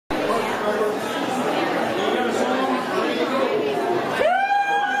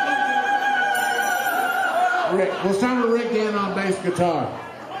Okay, well, it's time for Rick Gant on bass guitar.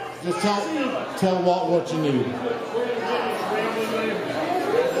 Just tell Walt what you need.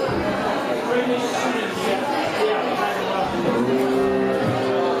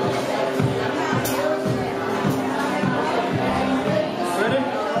 Ready?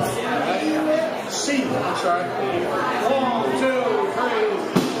 C. I'm sorry. 1, 2,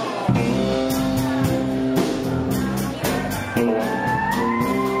 3.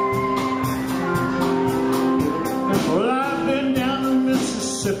 Well, I've been down the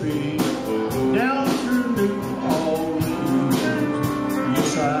Mississippi, down through New Orleans.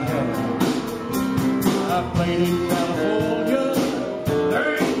 Yes, I have. I played in California.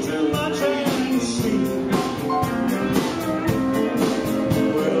 There ain't too much I ain't seen.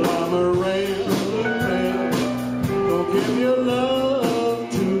 Well, I'm a rambling man. Go give your love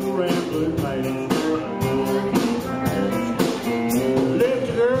to Ramblin Man. Lived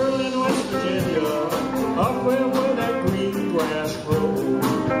a girl in West Virginia, up where that green grass grows.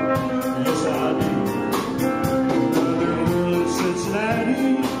 Yes, I do. Another hill in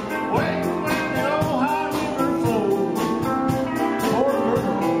Cincinnati, way where the Ohio River flows. Poor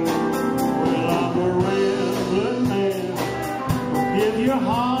girl, well, I'm a rambling man. Give your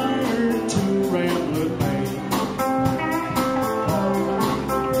heart to Ramblin Man.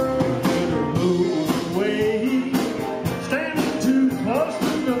 Get her moving away, standing too close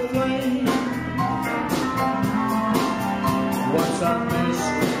to the flame. Once I miss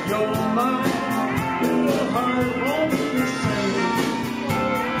your mind, your heart won't be the same.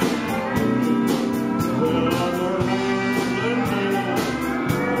 Well, I'm a rambling man,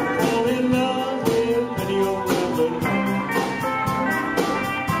 fall in love with many old rambling man.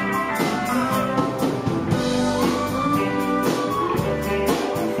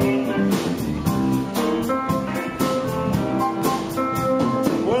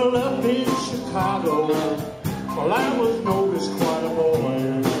 Well, up in Chicago, well, I was noticed quite a boy.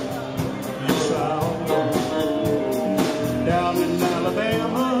 Yes, I know. Down in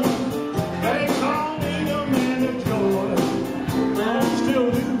Alabama, they call me the man of joy. I still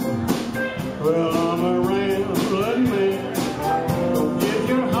do. Well,